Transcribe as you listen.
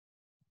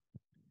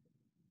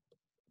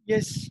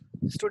Yes,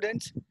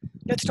 students,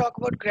 let's talk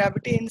about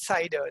gravity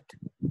inside Earth.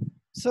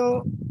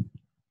 So,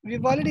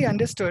 we've already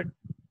understood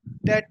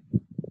that,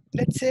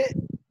 let's say,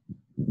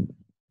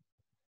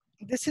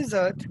 this is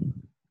Earth.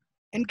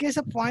 In case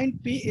a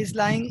point P is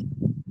lying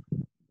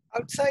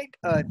outside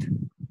Earth,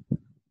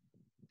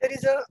 there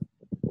is a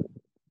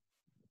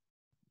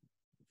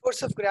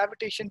force of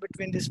gravitation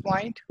between this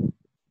point,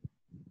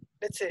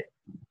 let's say,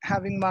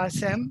 having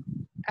mass m,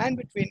 and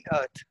between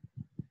Earth.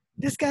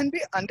 This can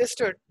be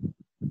understood in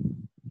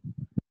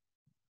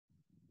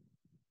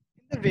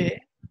the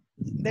way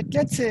that,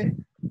 let's say,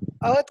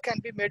 Earth can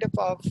be made up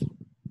of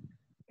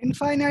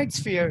infinite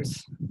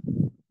spheres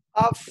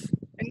of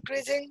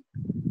increasing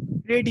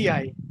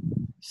radii.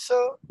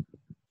 So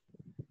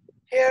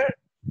here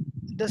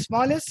the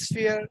smallest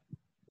sphere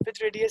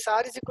with radius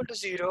r is equal to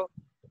 0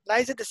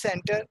 lies at the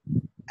center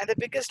and the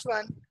biggest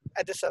one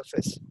at the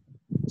surface.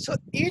 So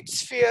each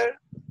sphere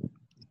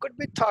could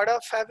be thought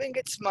of having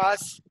its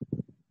mass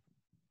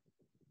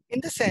in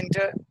the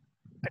center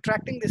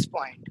attracting this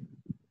point.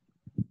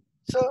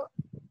 So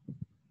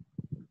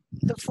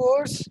the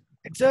force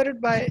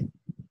exerted by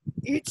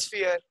each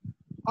sphere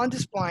on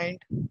this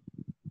point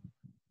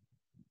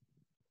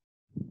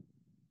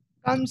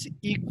comes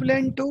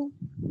equivalent to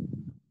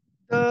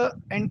the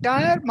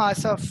entire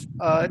mass of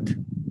Earth.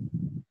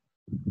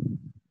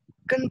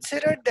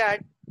 Consider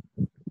that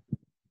the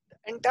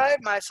entire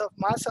mass of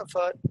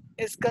Earth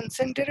is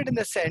concentrated in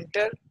the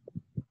center.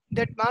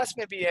 That mass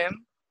may be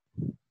m,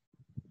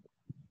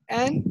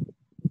 and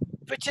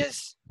which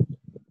is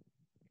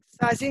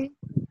exercising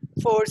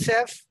force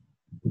F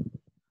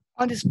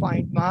on this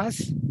point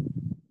mass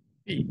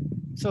P.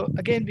 So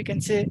again we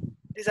can say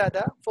these are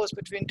the force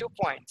between 2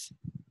 points,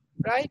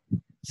 right?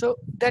 So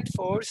that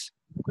force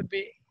could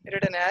be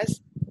written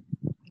as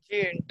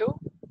G into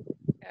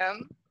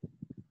m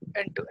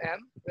into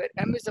m, where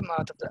m is the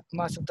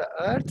mass of the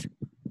Earth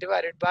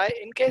divided by,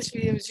 in case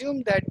we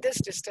assume that this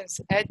distance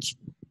h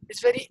is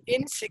very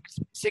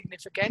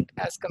insignificant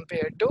as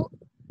compared to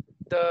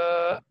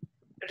the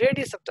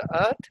radius of the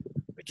Earth,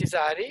 which is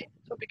RE.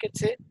 So we can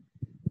say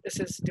this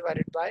is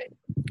divided by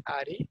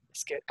RE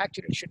square.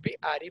 Actually, it should be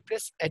RE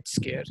plus h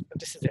square.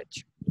 This is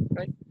h,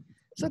 right?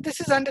 So this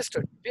is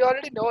understood. We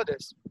already know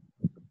this.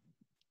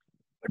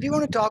 But we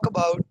want to talk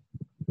about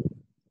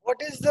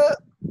what is the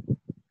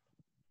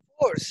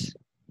force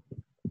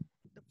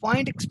the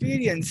point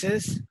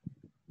experiences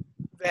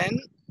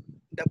when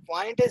the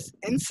point is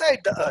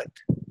inside the Earth.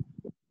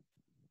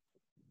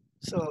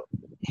 So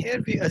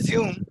here we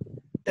assume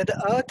that the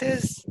Earth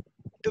is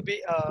to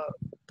be a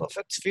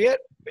perfect sphere,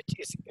 which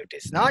it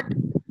is not.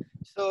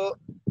 So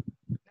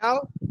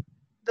now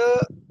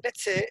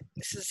let's say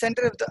this is the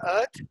center of the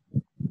Earth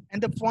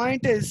and the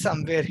point is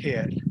somewhere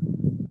here.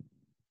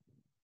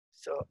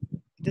 So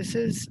this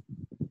is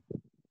a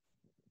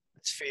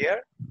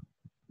sphere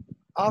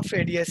of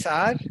radius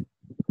r.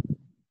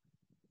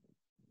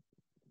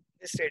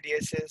 This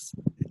radius is,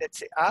 let's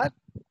say, r,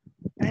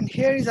 and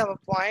here is our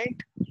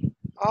point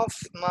of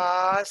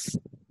mass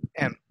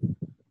m,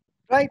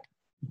 right?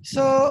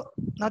 So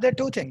now there are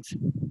two things.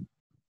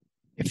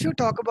 If you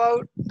talk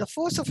about the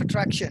force of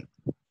attraction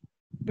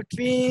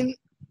between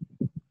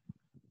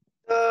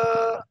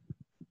the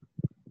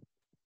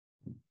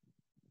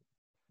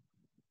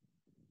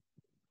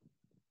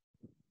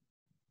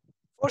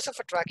force of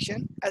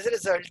attraction as a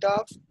result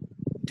of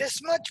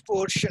this much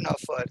portion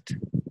of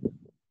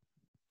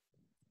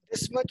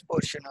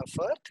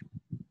Earth,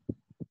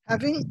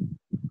 having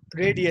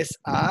radius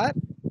r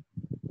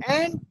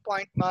and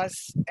point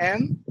mass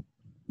m,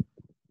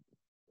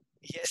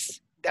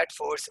 yes, that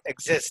force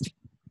exists.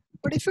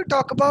 But if you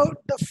talk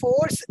about the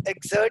force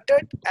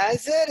exerted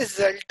as a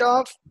result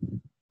of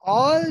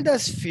all the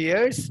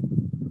spheres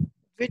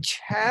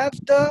which have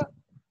the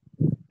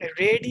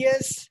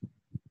radius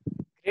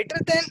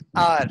greater than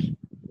r,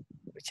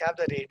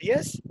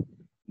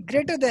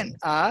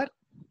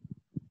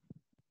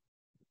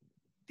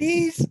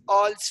 these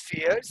all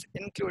spheres,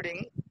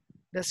 including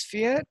the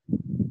sphere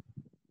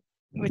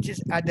which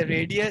is at the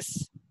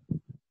radius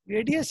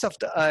of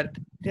the Earth,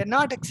 they are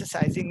not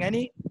exercising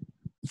any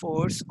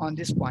force on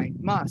this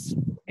point mass.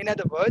 In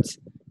other words,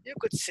 you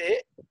could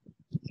say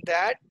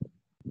that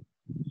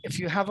if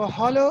you have a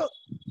hollow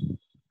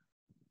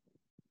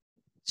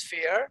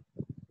sphere,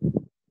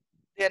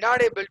 they are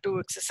not able to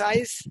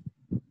exercise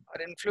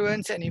or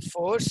influence any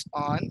force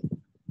on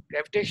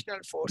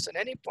gravitational force on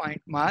any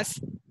point mass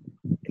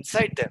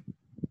inside them.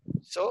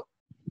 So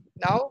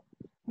now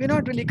we're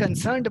not really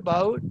concerned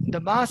about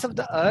the mass of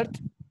the Earth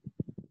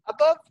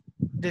above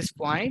this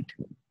point,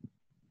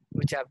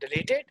 which I've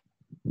deleted.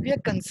 We are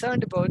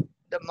concerned about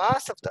the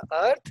mass of the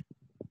Earth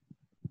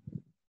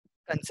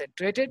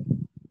concentrated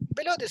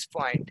below this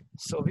point.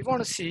 So we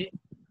want to see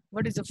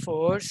what is the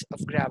force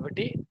of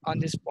gravity on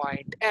this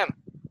point M,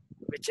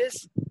 which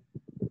is,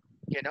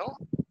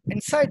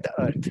 inside the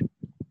Earth,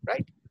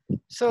 right?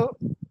 So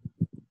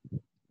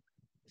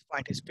this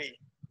point is P.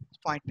 This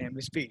point name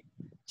is P.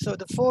 So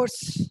the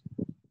force,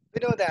 we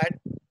know that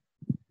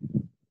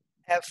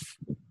F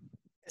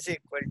is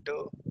equal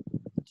to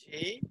G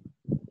G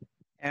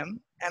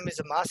M. M is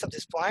the mass of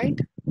this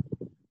point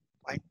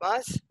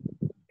mass,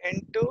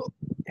 into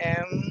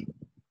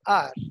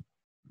mr.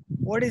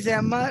 What is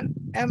mr?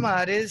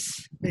 Mr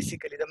is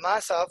basically the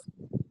mass of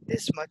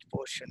this much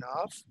portion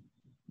of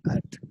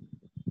Earth,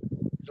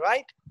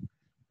 right?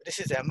 This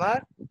is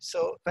mr.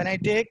 So when I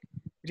take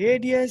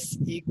radius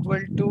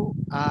equal to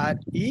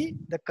re,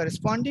 the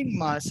corresponding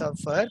mass of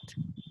Earth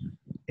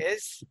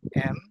is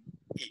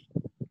me.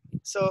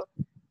 So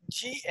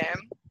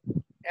gm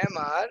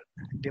mr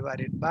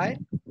divided by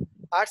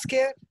r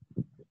square.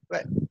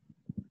 Well,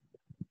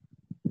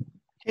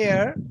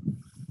 here,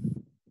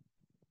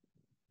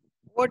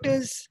 what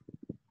is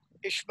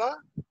Ishma?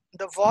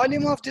 The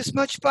volume of this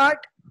much part?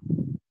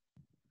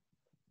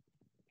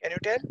 Can you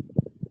tell?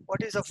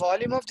 What is the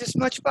volume of this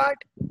much part?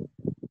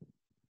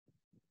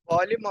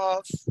 Volume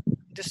of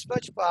this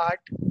much part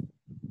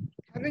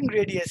having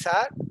radius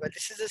r. Well,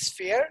 this is a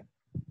sphere.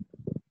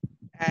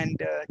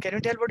 And can you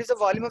tell what is the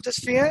volume of the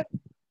sphere?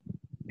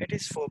 It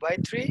is 4 by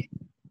 3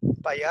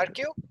 pi r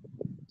cube.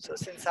 So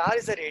since r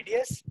is the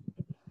radius,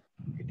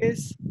 it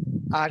is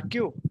r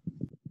cube.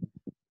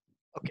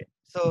 Okay,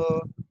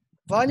 so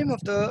volume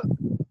of the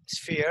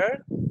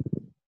sphere,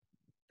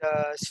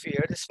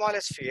 the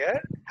smallest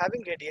sphere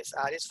having radius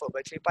r is 4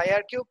 by 3 pi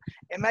r cube.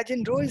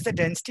 Imagine rho is the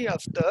density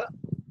of the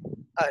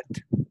Earth,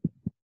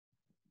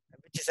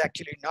 which is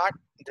actually not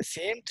the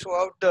same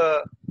throughout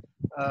the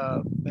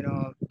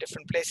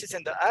different places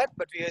in the Earth,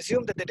 but we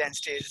assume that the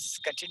density is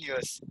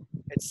continuous.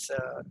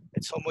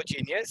 It's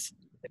homogeneous.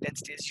 The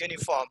density is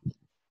uniform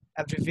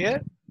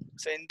everywhere.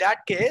 So in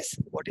that case,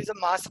 what is the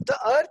mass of the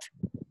Earth?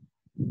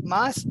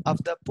 Mass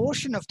of the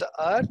portion of the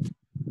Earth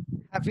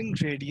having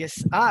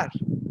radius r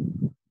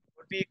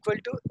would be equal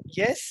to,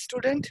 yes,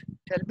 student,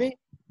 tell me,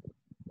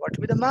 what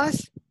will be the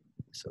mass?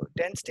 So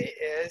density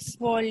is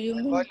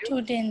volume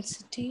into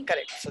density.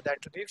 Correct. So that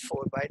will be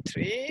 4 by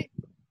 3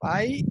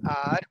 pi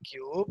r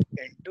cube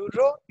into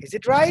rho. Is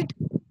it right?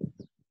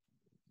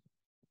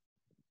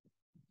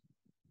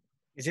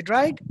 Is it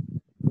right?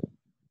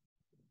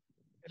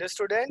 Hello,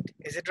 student.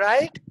 Is it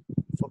right?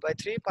 4 by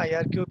 3 pi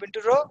r cube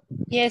into rho.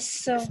 Yes,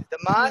 sir. This is the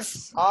mass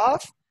Yes.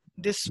 of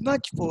this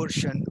much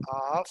portion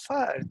of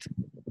Earth.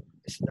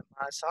 This is the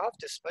mass of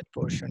this much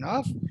portion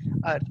of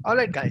Earth. All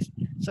right, guys.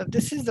 So if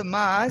this is the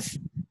mass,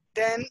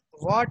 then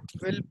what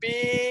will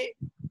be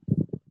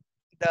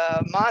the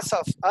mass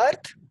of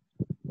Earth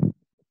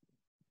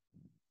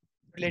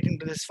relating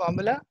to this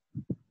formula?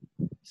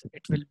 So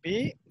it will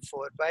be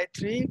 4 by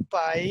 3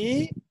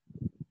 pi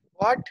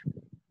what?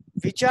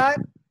 Which are?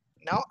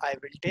 Now I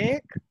will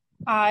take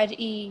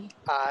RE.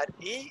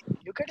 RE.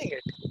 You're getting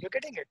it. You're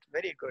getting it.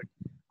 Very good.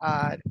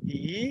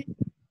 RE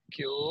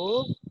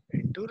cube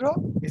into rho.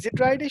 Is it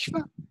right,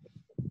 Ishma?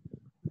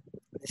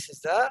 This is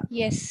the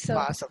Yes, sir.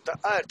 mass of the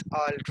Earth.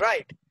 All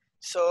right.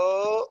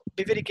 So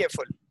be very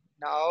careful.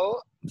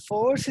 Now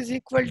force is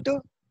equal to,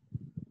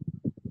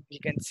 we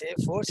can say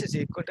force is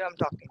equal to, I'm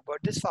talking about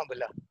this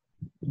formula.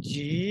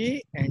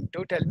 G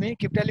into, tell me,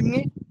 keep telling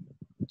me.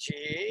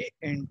 G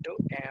into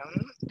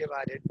M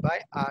divided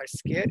by R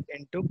square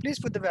into, please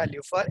put the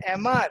value for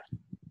MR.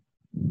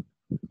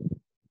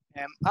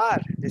 MR.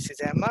 This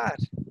is MR.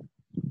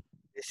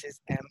 This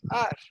is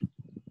MR.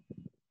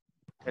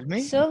 Tell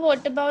me. So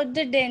what about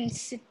the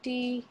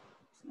density?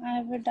 I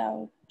have a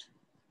doubt.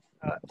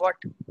 What?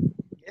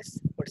 Yes.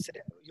 What is it?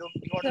 You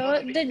want to know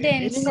So the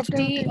meaning of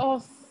density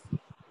of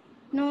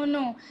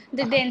no,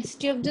 the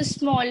density of the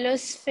smaller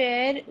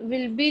sphere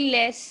will be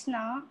less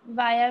now.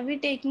 Why are we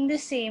taking the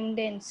same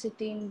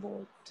density in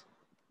both?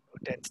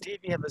 Density,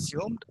 we have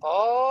assumed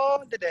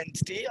all the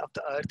density of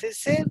the Earth is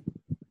same.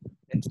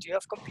 Density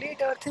of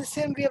complete Earth is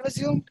same, we have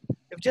assumed.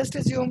 We've just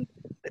assumed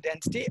the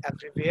density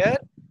everywhere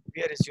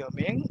we are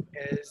assuming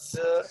is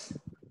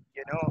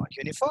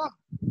uniform.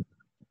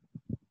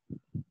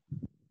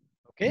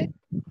 Okay,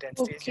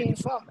 density is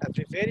uniform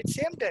everywhere. It's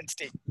same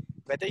density,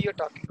 whether you're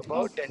talking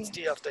about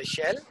density of the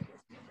shell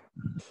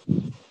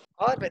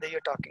or whether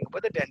you're talking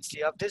about the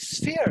density of this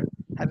sphere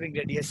having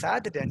radius r.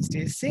 The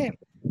density is same.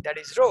 That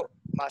is rho,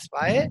 mass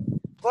by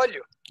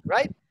volume,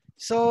 right?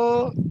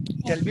 So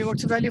tell me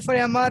what's the value for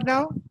mr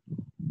now?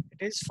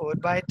 It is 4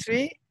 by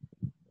 3.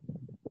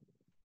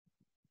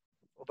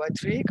 4 by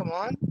 3, come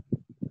on.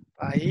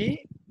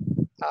 Pi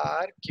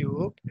r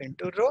cube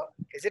into rho.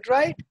 Is it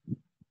right?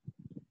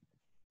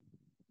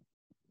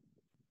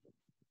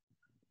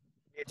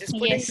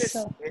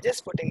 We're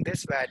just putting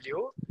this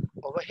value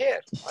over here.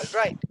 All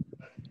right.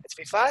 Let's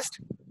be fast.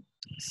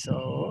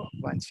 So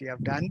once we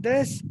have done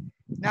this,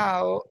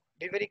 now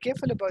be very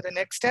careful about the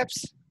next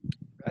steps,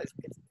 because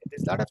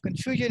there's a lot of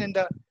confusion in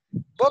the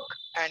book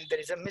and there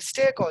is a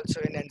mistake also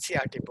in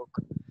NCERT book.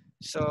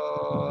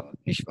 So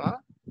Nishma,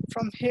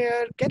 from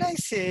here, can I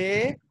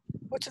say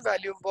what's the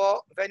value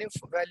for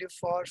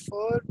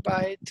 4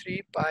 by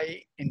 3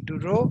 pi into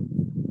rho?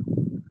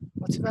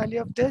 What's the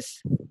value of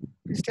this?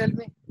 Please tell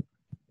me.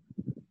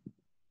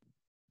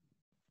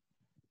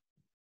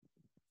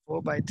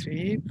 4 by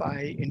 3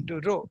 pi into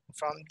rho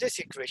from this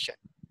equation.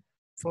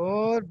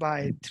 4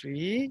 by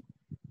 3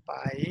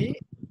 pi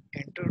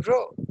into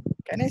rho.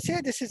 Can I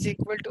say this is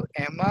equal to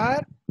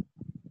mr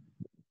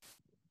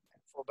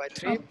 4 by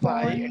 3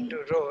 pi upon into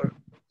rho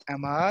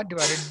mr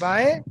divided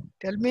by,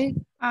 tell me,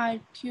 r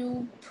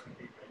cube.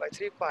 by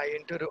 3 pi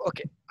into rho.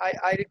 Okay,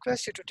 I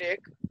request you to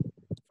take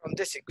from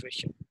this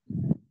equation.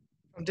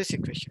 From this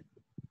equation,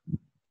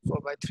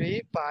 4 by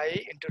 3 pi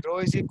into rho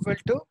is equal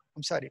to,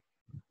 I'm sorry,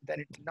 then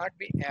it will not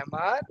be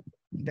mr,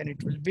 then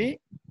it will be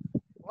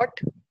what?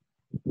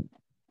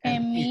 me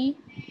me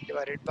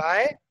divided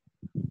by,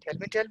 tell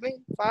me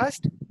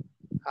fast,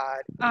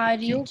 re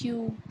cube.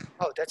 cube.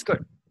 Oh, that's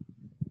good.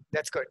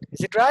 That's good.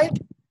 Is it right?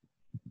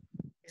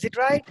 Is it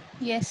right?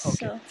 Yes,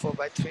 Okay, sir. 4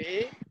 by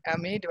 3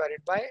 me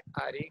divided by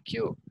re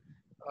cube.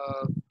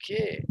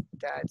 Okay,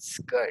 that's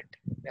good.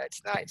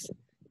 That's nice.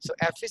 So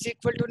f is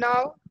equal to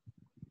now,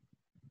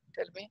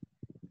 tell me,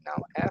 now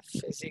f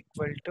is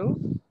equal to,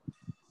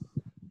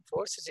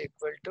 force is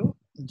equal to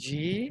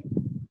g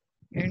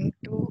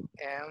into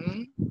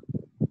m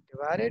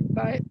divided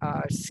by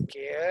r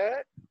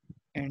square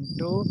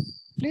into,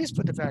 please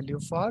put the value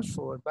for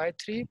 4 by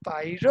 3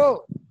 pi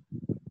rho.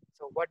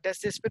 So what does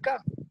this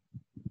become?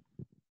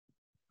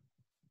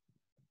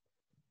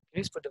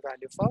 Please put the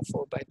value for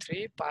 4 by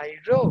 3 pi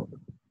rho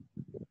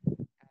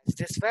as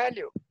this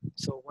value.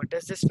 So what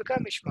does this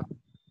become, Ishma?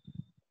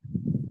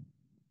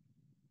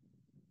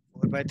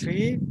 4 by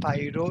 3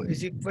 pi rho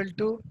is equal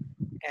to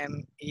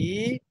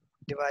me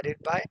divided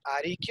by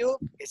re cube.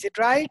 Is it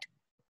right?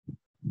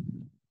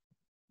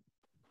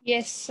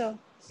 Yes, sir.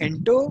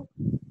 Into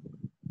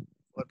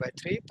 4 by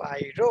 3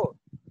 pi rho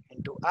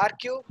into r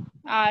cube.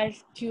 R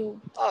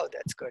cube. Oh,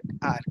 that's good.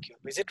 R cube.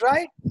 Is it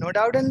right? No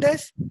doubt in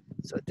this.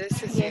 So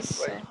this is Yes,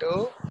 equal sir.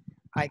 to,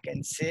 I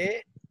can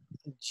say,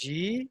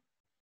 g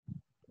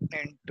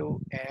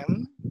into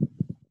m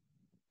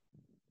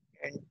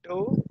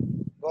into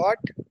what?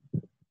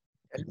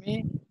 Tell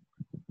me.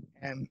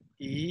 me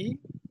g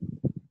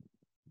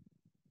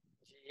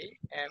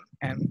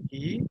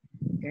me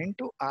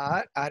into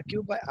r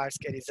cube by r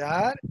square is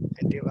r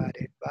and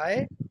divided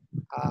by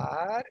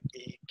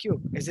re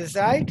cube. Is this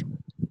right?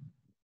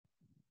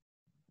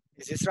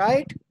 Is this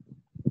right?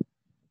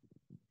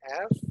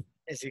 F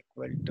is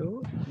equal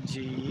to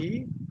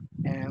g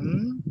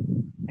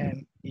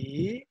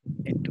me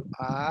into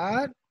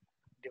r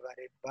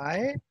divided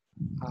by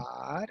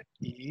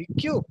re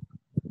cube.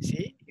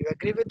 See, you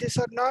agree with this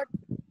or not?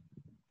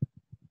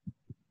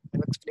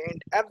 I've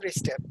explained every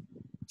step.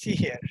 See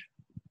here,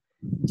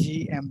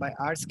 gm by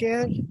r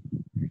square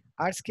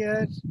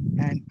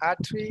and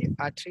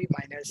r3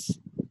 minus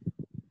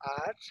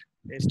r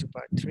raised to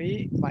power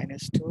 3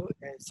 minus 2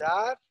 is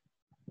r,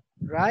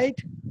 right?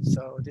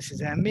 So this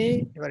is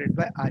me divided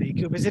by re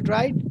cube. Is it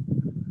right?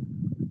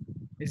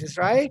 Is this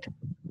right?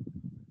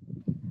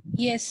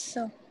 Yes,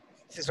 sir.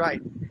 This is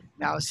right.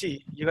 Now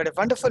see, you got a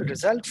wonderful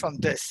result from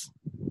this.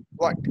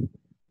 What?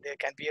 There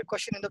can be a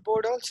question in the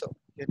board also.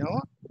 You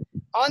know,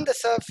 on the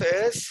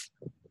surface,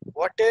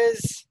 what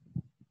is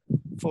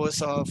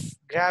force of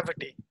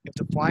gravity if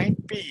the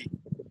point P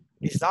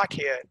is not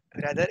here,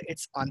 rather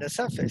it's on the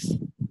surface?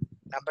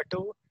 Number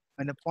two,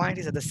 when the point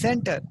is at the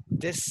center,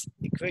 this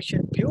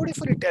equation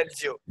beautifully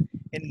tells you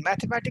in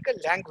mathematical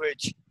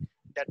language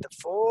that the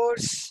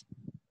force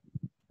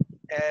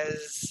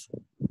is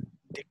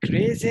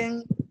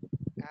decreasing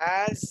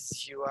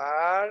as you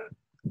are,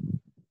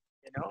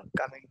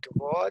 coming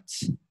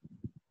towards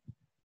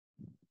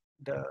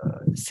the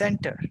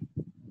center.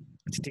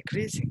 It's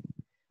decreasing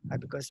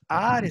because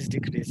R is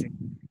decreasing.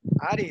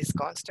 R is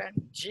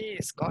constant, G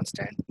is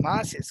constant,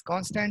 mass is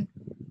constant,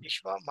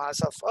 Ishma,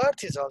 mass of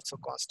Earth is also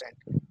constant.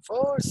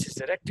 Force is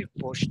directly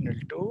proportional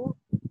to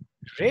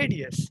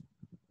radius.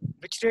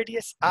 Which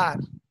radius? R.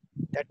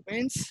 That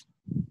means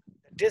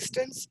the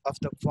distance of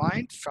the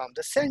point from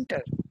the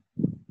center.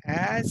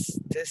 As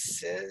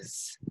this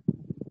is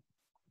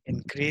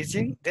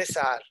increasing, this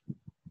R.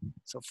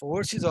 So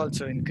force is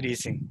also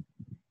increasing.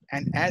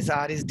 And as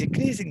R is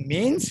decreasing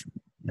means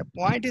the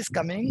point is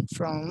coming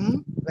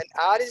from, when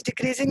R is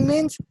decreasing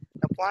means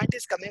the point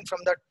is coming from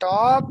the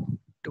top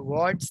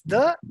towards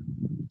the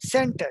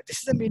center. This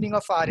is the meaning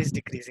of R is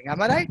decreasing.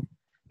 Am I right?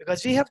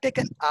 Because we have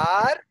taken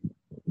R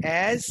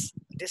as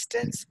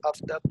distance of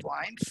the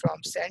point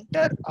from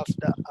center of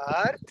the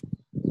earth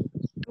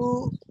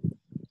to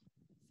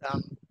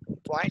some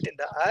point in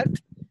the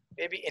earth,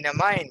 maybe in a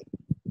mine,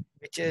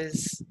 which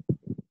is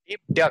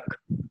deep dug,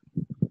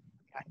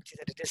 and which is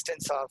at a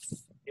distance of,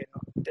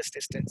 this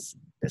distance.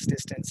 This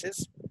distance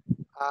is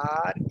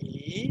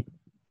RE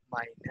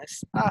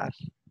minus R.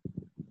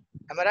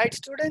 Am I right,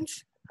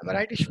 students? Am I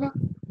right, Ishma?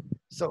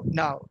 So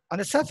now, on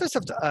the surface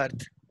of the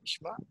earth,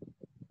 Ishma,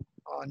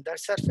 on the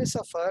surface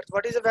of earth,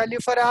 what is the value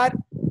for R?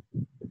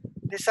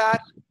 This R.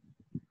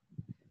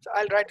 So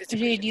I'll write this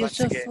equation Radius once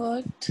of again.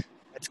 Earth.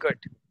 That's good.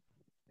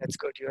 That's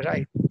good. You're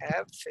right.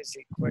 F is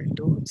equal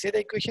to, say the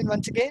equation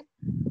once again.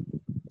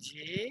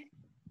 G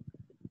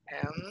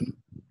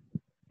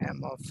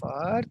m of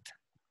earth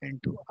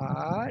into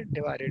R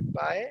divided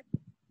by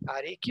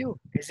Re cube.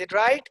 Is it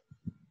right?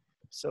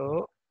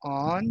 So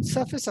on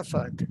surface of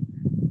earth,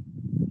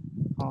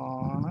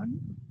 on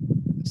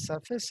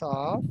surface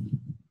of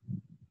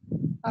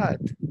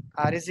Earth.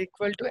 R is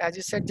equal to, as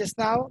you said just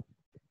now,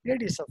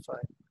 radius of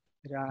Earth,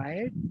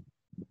 right?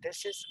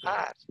 This is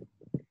R.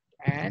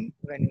 And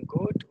when you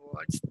go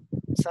towards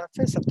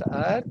surface of the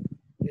Earth,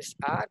 this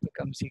R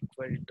becomes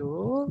equal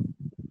to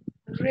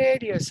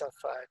radius of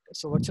Earth.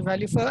 So what's the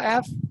value for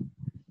F?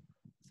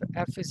 So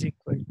F is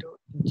equal to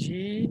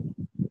G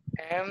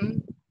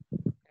M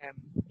M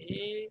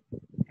E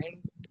and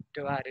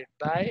divided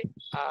by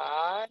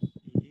R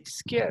E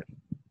square.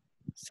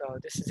 So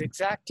this is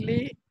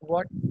exactly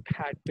what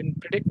had been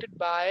predicted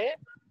by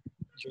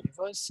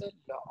universal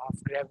law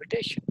of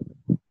gravitation.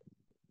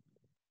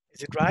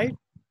 Is it right?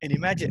 And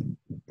imagine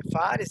if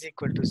R is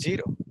equal to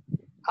 0.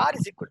 R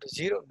is equal to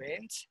 0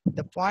 means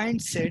the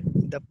point said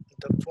the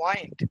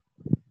point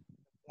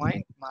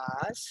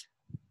mass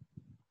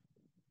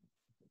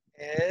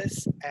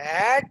is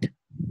at,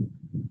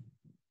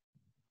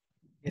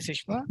 yes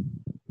Ishma,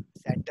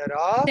 center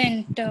of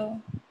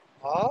Center.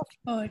 of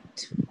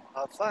Earth.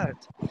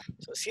 Earth.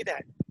 So see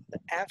that the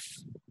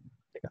F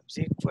becomes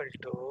equal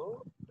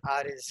to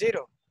R is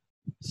 0.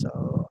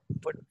 So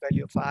put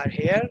value of R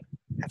here,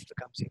 F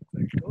becomes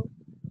equal to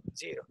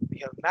 0. We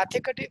have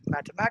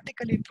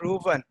mathematically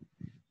proven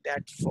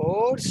that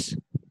force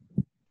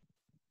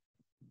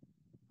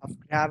of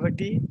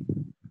gravity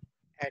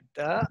at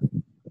the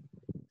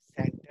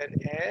center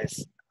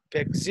is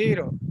big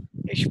 0.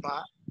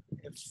 Ishma,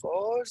 if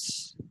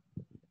force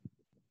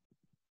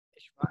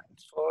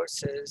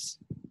is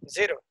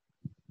 0,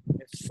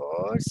 if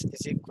force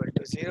is equal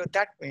to 0,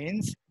 that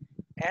means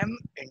m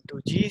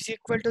into g is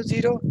equal to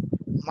 0.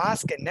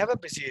 Mass can never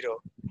be 0.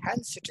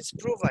 Hence, it is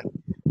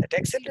proven that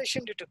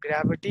acceleration due to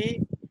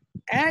gravity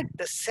at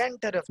the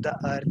center of the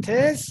Earth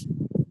is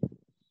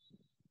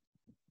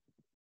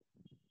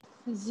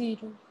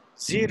 0.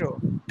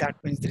 0. That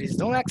means there is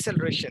no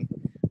acceleration.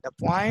 The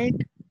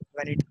point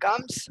when it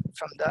comes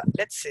from the,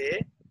 let's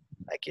say,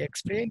 like you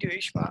explained to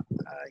Ishma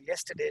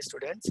yesterday,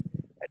 students,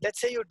 let's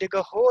say you dig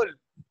a hole,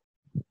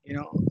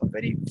 a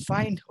very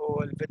fine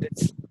hole with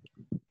its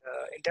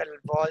internal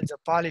walls are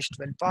polished,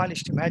 well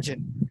polished.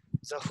 Imagine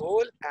the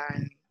hole,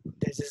 and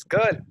there's this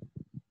girl,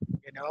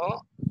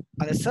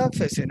 on the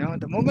surface.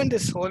 The moment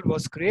this hole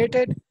was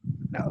created,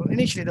 now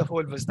initially the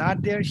hole was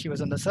not there, she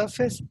was on the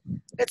surface.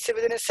 Let's say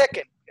within a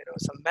second,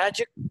 some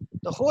magic,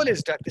 the hole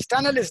is dug, this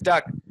tunnel is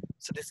dug.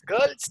 So this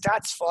girl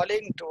starts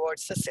falling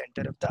towards the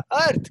center of the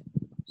Earth.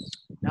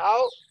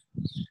 Now,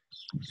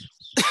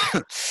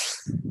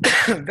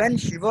 when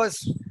she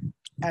was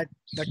at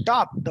the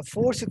top, the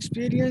force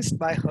experienced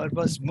by her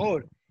was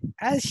more.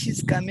 As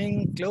she's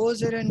coming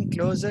closer and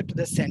closer to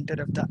the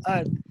center of the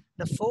Earth,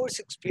 the force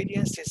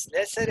experienced is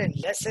lesser and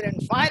lesser,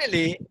 and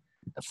finally,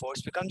 the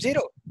force becomes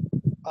 0.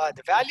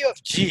 The value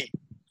of G,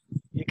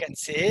 you can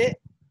say,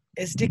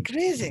 is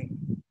decreasing.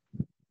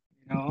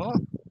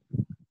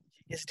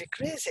 Is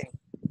decreasing.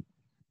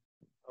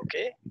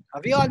 Okay.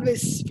 We have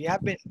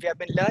been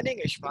learning,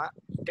 Ishma,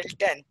 till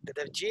 10th that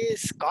the G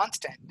is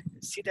constant.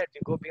 See that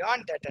we go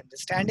beyond that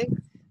understanding.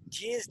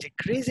 G is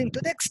decreasing to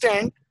the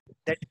extent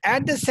that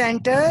at the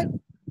center,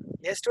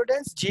 yes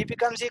students, G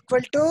becomes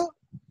equal to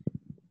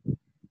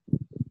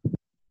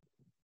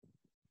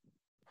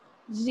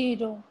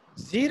 0.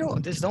 0.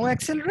 There's no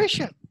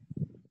acceleration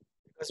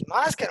because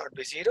mass cannot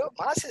be 0.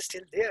 Mass is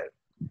still there.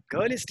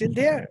 Girl is still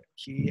there.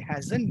 She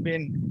hasn't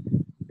been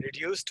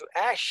reduced to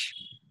ash.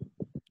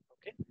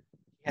 Okay,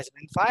 he has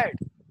been fired.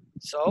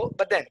 So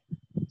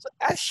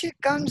as she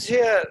comes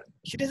here,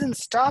 she doesn't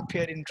stop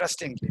here.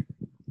 Interestingly,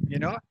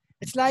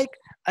 it's like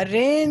a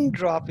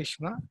raindrop,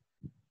 Ishma.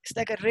 It's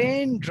like a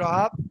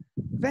raindrop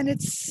when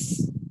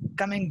it's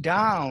coming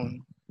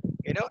down.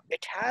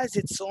 It has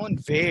its own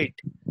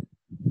weight,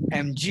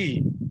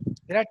 mg.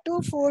 There are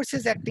two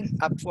forces acting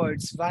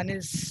upwards. One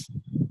is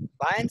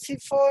buoyancy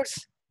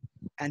force,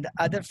 and the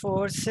other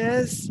force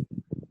is,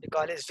 we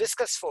call it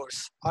viscous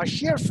force or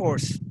shear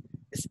force.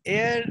 This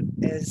air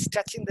is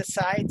touching the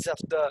sides of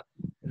the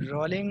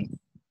rolling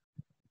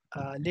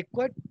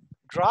liquid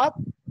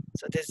drop.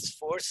 So this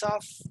force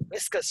of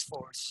viscous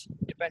force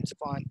depends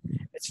upon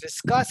its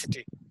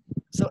viscosity.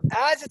 So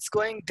as it's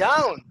going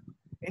down,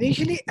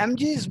 initially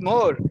mg is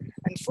more,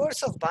 and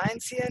force of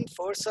buoyancy and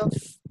force of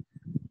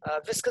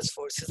viscous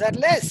forces are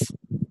less.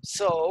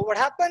 So what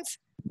happens?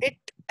 It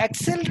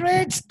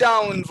accelerates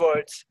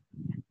downwards.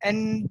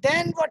 And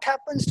then what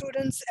happens,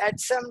 students? At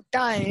some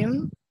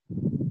time,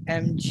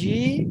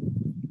 mg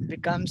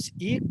becomes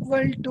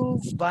equal to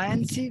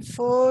buoyancy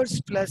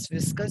force plus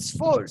viscous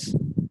force.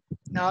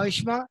 Now,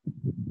 Ishma,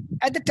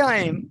 at the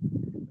time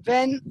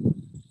when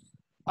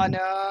on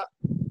a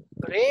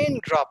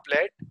rain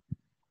droplet,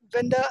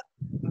 when the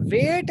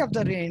weight of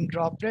the rain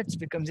droplets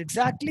becomes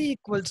exactly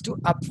equals to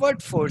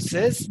upward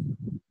forces,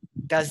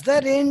 does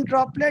the rain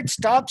droplet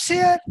stops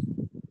here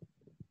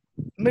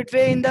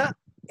midway in the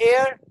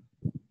air?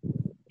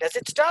 Does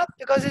it stop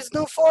because there's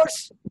no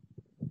force?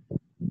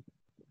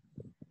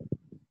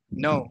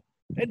 No,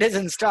 it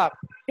doesn't stop.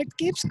 It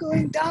keeps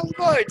going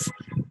downwards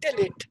till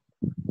it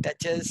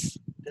touches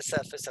the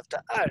surface of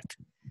the Earth.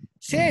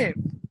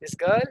 Same, this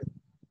girl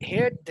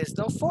here there's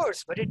no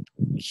force, but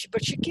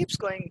she keeps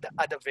going the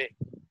other way.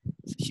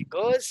 So she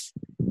goes,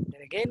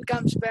 then again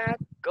comes back,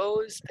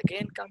 goes,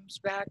 again comes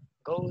back,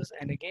 goes,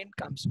 and again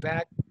comes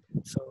back.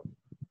 So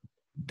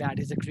that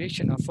is the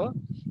creation of a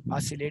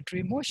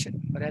oscillatory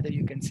motion, or rather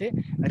you can say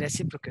a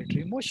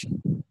reciprocatory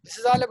motion. This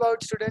is all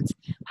about, students,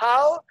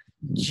 how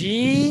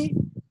G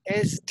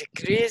is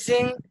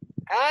decreasing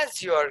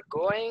as you are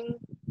going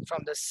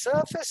from the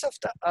surface of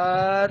the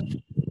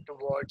earth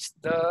towards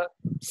the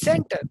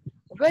center.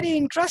 Very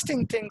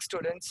interesting thing,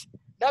 students.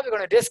 Now we're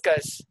going to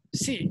discuss.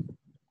 See,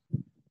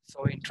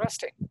 so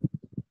interesting.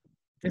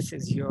 This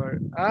is your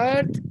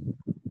earth.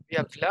 We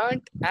have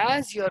learned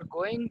as you are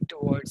going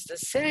towards the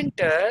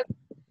center,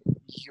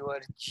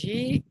 your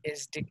G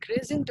is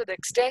decreasing to the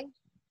extent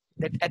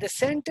that at the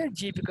center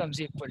G becomes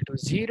equal to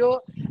 0.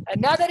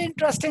 Another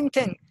interesting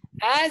thing,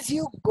 as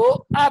you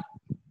go up,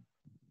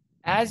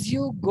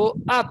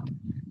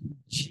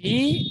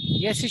 G,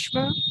 yes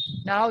Ishma,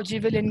 now G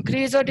will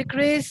increase or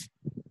decrease?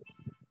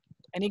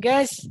 Any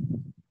guess?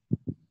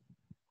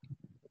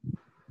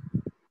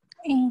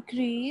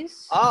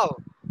 Increase. Oh,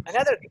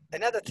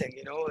 another thing,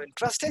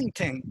 interesting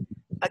thing.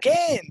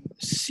 Again,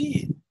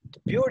 see the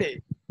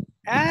beauty.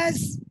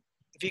 As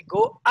we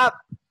go up,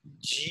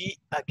 G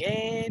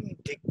again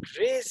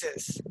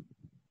decreases.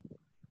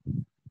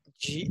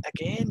 G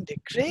again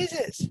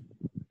decreases.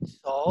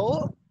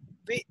 So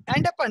we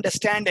end up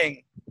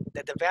understanding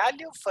that the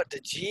value for the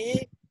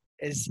G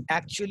is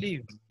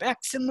actually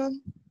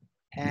maximum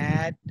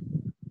at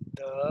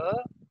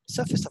the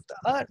surface of the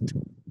earth.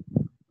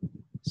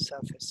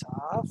 Surface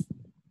of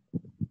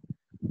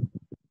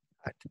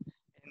earth.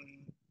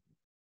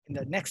 In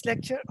the next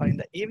lecture or in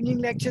the evening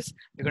lectures,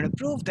 we're going to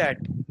prove that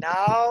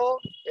now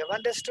we have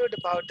understood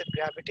about the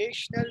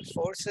gravitational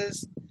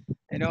forces,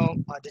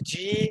 or the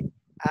G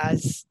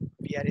as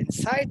we are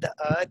inside the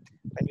earth.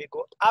 When we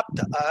go up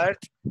the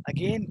earth,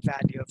 again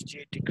value of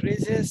G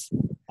decreases,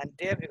 and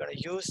there we're going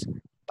to use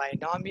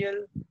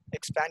binomial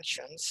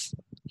expansions,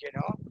 and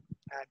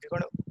we're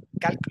going to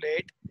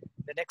calculate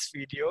the next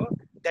video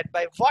that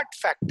by what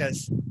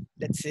factors,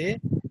 let's say,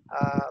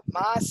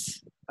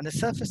 mass on the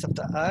surface of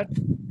the earth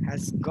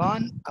has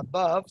gone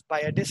above by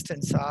a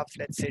distance of,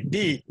 let's say,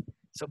 d.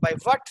 So by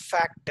what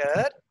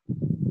factor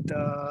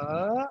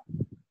the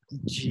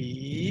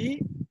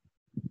G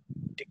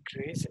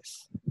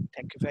decreases.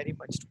 Thank you very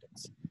much,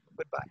 students.